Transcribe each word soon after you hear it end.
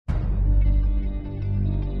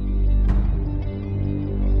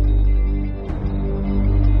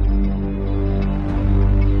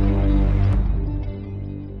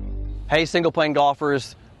Hey single plane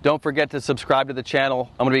golfers, don't forget to subscribe to the channel.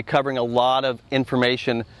 I'm going to be covering a lot of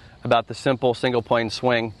information about the simple single plane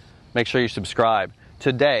swing. Make sure you subscribe.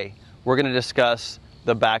 Today we're going to discuss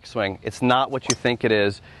the backswing. It's not what you think it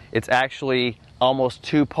is. It's actually almost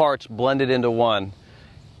two parts blended into one.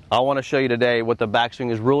 I want to show you today what the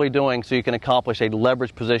backswing is really doing so you can accomplish a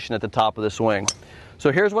leverage position at the top of the swing.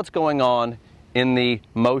 So here's what's going on in the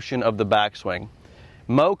motion of the backswing.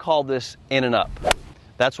 Moe called this in and up.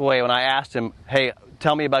 That's the way when I asked him, hey,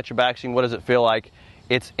 tell me about your backswing, what does it feel like?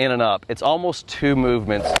 It's in and up. It's almost two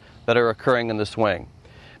movements that are occurring in the swing.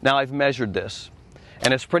 Now I've measured this,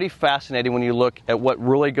 and it's pretty fascinating when you look at what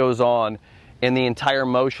really goes on in the entire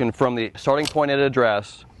motion from the starting point at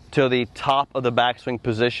address to the top of the backswing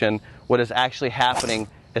position, what is actually happening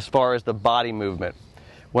as far as the body movement.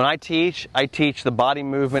 When I teach the body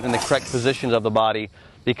movement and the correct positions of the body,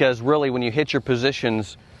 because really when you hit your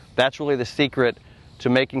positions, that's really the secret to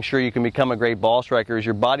making sure you can become a great ball striker, is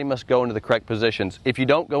your body must go into the correct positions. If you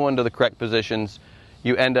don't go into the correct positions,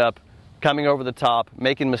 you end up coming over the top,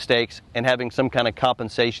 making mistakes, and having some kind of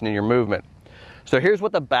compensation in your movement. So here's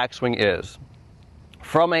what the backswing is.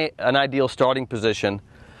 From an ideal starting position,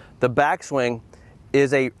 the backswing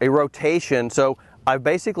is a rotation. So I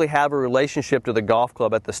basically have a relationship to the golf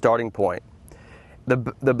club at the starting point. The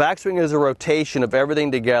backswing is a rotation of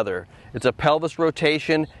everything together. It's a pelvis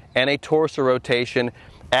rotation and a torso rotation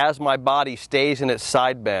as my body stays in its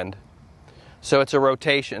side bend. So it's a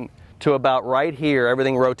rotation to about right here,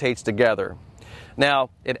 everything rotates together.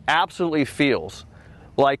 Now, it absolutely feels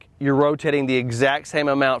like you're rotating the exact same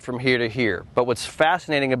amount from here to here. But what's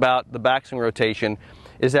fascinating about the backswing rotation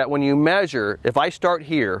is that when you measure, if I start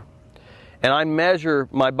here and I measure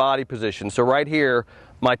my body position, so right here,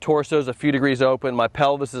 my torso is a few degrees open, my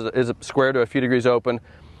pelvis is square to a few degrees open.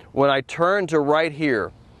 When I turn to right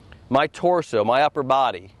here, my torso, my upper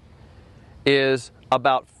body, is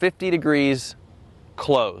about 50 degrees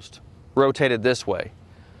closed, rotated this way.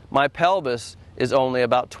 My pelvis is only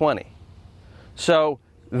about 20. So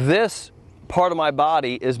this part of my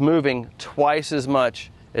body is moving twice as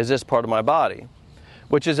much as this part of my body,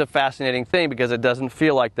 which is a fascinating thing because it doesn't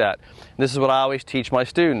feel like that. This is what I always teach my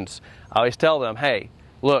students. I always tell them, hey,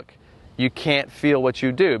 look, you can't feel what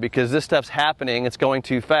you do because this stuff's happening, it's going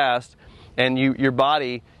too fast, and your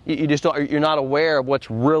body, you're not aware of what's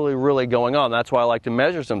really going on. That's why I like to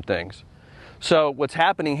measure some things. So what's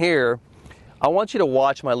happening here, I want you to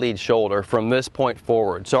watch my lead shoulder from this point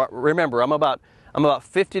forward. So remember, I'm about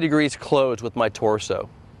 50 degrees closed with my torso.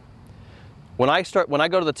 When I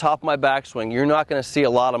go to the top of my backswing, you're not going to see a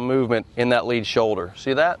lot of movement in that lead shoulder.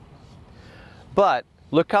 See that? But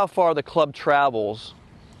look how far the club travels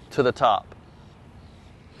to the top.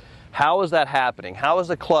 How is that happening? How is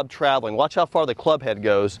the club traveling? Watch how far the club head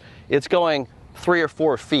goes. It's going 3 or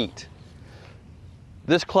 4 feet.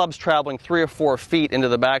 This club's traveling 3 or 4 feet into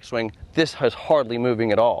the backswing. This is hardly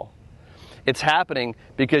moving at all. It's happening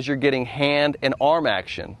because you're getting hand and arm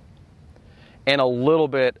action and a little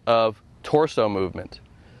bit of torso movement.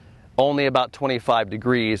 Only about 25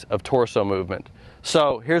 degrees of torso movement.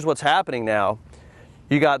 So here's what's happening now.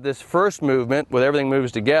 You got this first movement where everything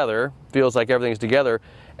moves together, feels like everything's together,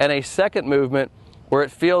 and a second movement where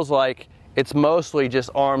it feels like it's mostly just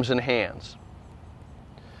arms and hands.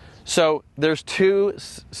 So there's two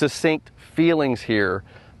succinct feelings here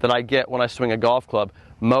that I get when I swing a golf club.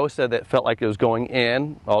 Moe said that it felt like it was going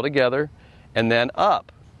in all together and then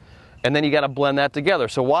up. And then you got to blend that together.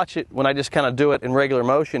 So watch it when I just kind of do it in regular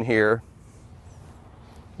motion here.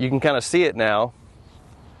 You can kind of see it now.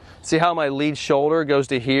 See how my lead shoulder goes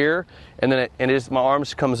to here and then my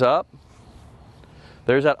arms comes up?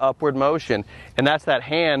 There's that upward motion. And that's that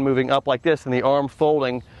hand moving up like this and the arm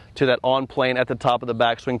folding to that on plane at the top of the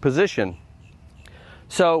backswing position.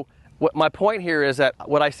 So my point here is that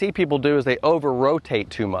what I see people do is they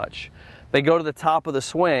over-rotate too much. They go to the top of the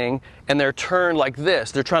swing and they're turned like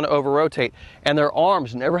this. They're trying to over-rotate and their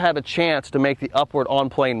arms never have a chance to make the upward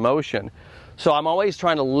on-plane motion. So I'm always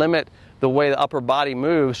trying to limit the way the upper body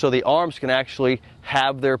moves so the arms can actually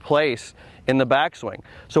have their place in the backswing.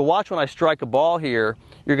 So watch when I strike a ball here,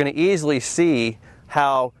 you're going to easily see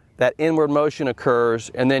how that inward motion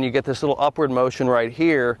occurs, and then you get this little upward motion right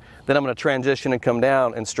here. Then I'm going to transition and come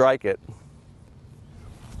down and strike it.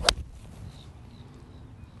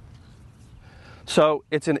 So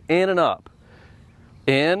it's an in and up.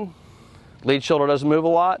 In, lead shoulder doesn't move a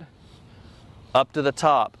lot, up to the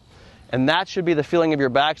top. And that should be the feeling of your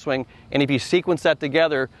backswing. And if you sequence that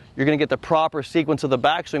together, you're going to get the proper sequence of the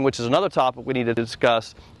backswing, which is another topic we need to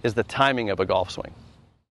discuss, is the timing of a golf swing.